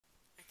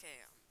Okay,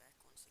 I'm back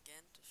once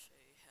again to show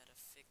you how to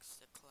fix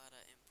the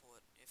Collada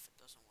import if it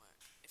doesn't work.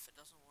 If it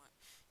does work,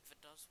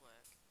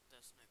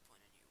 there's no point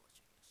in you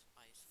watching this.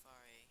 I use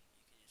Safari, you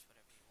can use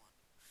whatever you want.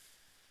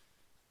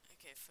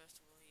 Okay,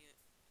 first of all you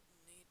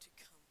need to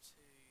come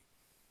to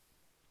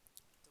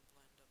the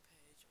Blender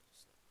page. I'll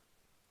just let my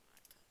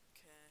account.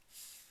 Okay.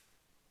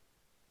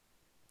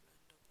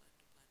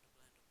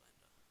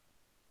 Blender.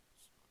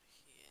 It's not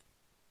here.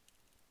 It'll be there.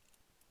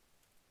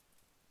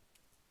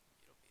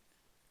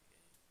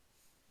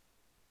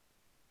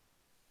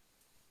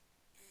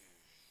 Okay.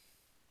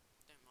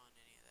 Don't mind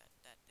any of that.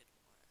 That didn't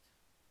work.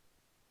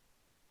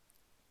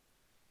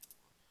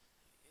 Come on.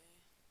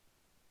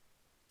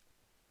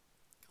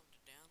 Come to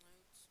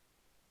downloads.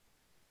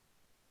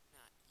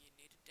 Now, you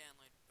need to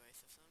download both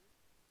of them.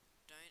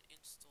 Don't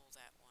install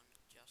that one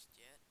just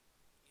yet.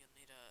 You'll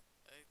need to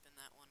open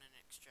that one and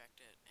extract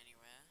it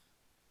anywhere.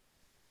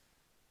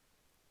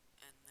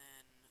 And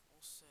then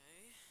also,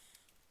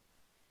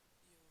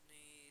 you'll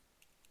need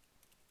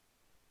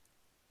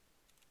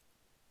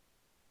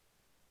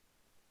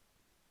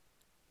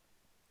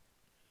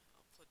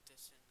I'll put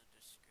this in the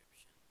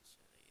description so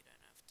that you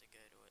don't have to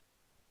go to it.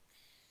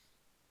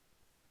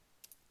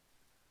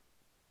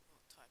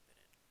 I'll type it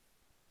in,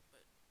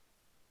 but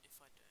if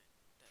I don't,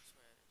 that's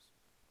where it is. I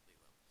probably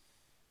will.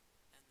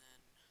 And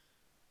then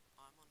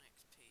I'm on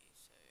XP,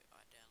 so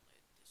I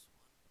download this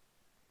one.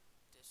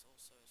 This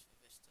also is for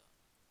Vista.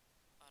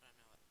 I don't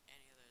know what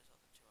any of those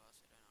other two are,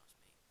 so don't ask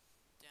me.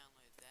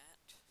 Download that.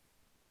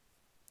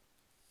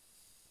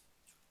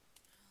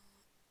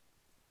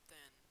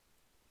 Then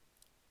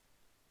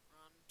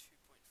run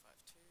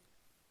 2.52.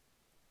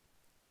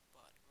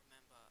 But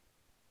remember,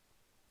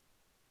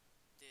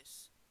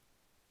 this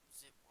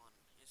zip one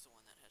is the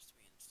one that has to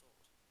be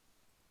installed.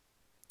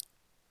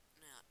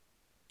 Now,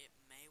 it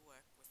may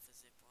work with the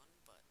zip one,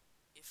 but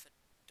if it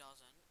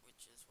doesn't,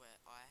 which is where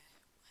I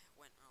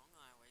went wrong,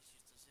 I always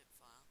use the zip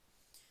file.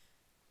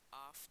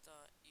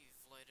 After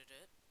you've loaded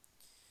it,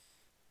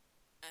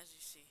 as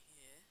you see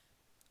here,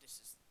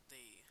 this is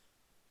the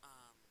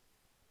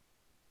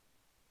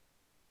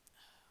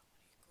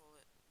what do you call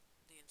it?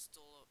 The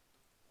installer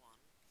one.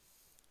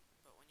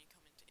 But when you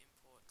come into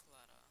import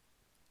Collada,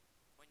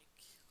 when you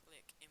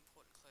click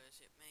import and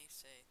close, it may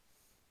say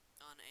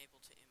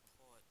unable to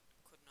import,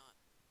 could not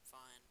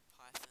find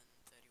Python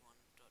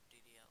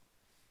 31.ddl,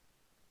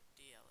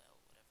 DLL,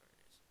 whatever it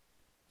is.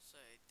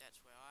 So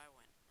that's where I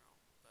went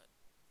wrong, but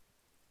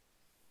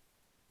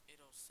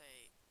it'll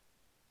say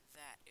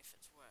that if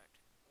it's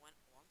worked.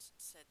 Once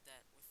it said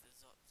that with the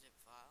zip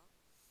file,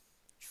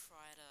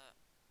 try to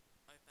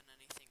open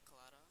anything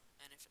Collada,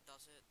 and if it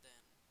does it,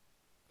 then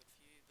good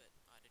for you, but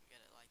I didn't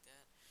get it like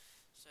that.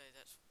 So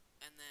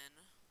and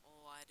then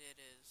all I did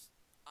is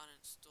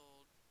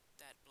uninstalled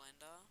that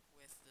Blender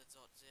with the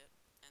 .zip,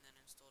 and then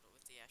installed it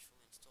with the actual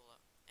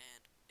installer,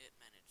 and it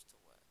managed to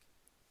work.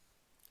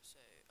 So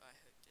I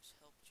hope this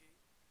helped you.